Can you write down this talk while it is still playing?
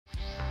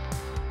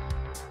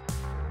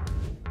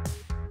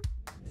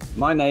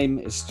My name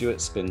is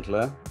Stuart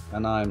Spindler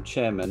and I am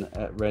Chairman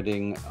at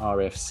Reading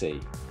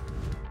RFC.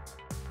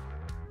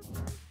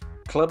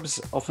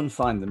 Clubs often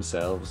find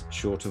themselves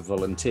short of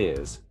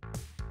volunteers.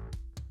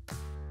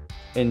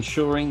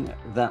 Ensuring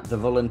that the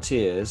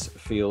volunteers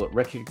feel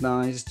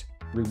recognised,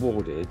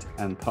 rewarded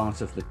and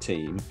part of the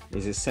team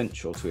is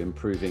essential to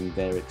improving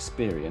their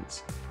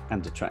experience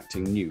and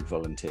attracting new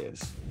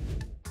volunteers.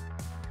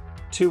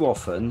 Too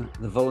often,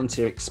 the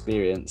volunteer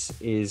experience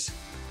is,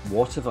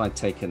 what have I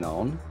taken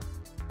on?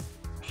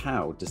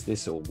 How does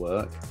this all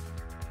work?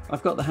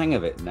 I've got the hang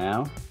of it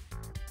now.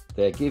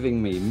 They're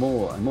giving me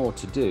more and more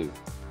to do.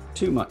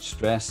 Too much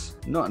stress,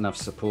 not enough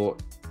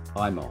support,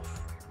 I'm off.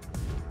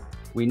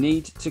 We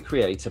need to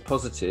create a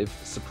positive,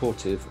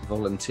 supportive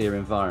volunteer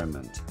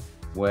environment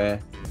where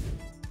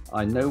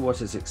I know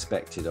what is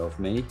expected of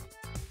me,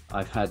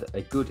 I've had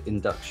a good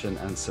induction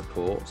and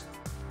support,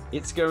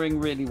 it's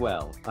going really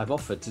well, I've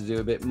offered to do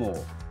a bit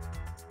more.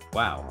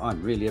 Wow,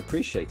 I'm really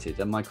appreciated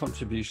and my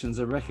contributions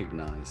are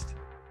recognised.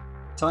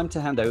 Time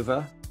to hand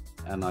over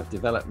and I've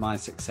developed my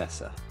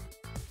successor.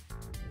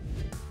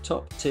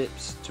 Top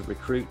tips to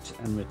recruit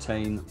and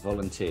retain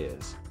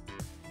volunteers.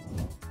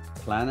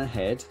 Plan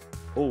ahead,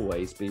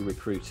 always be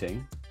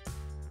recruiting.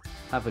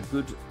 Have a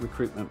good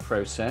recruitment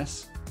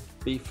process.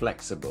 Be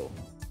flexible.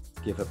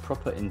 Give a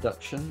proper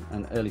induction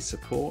and early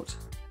support.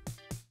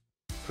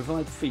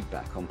 Provide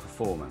feedback on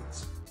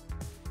performance.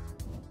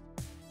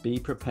 Be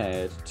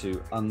prepared to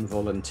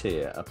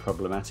unvolunteer a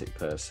problematic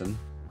person.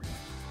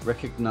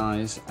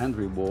 Recognise and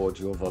reward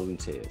your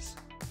volunteers.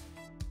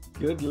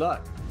 Good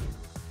luck!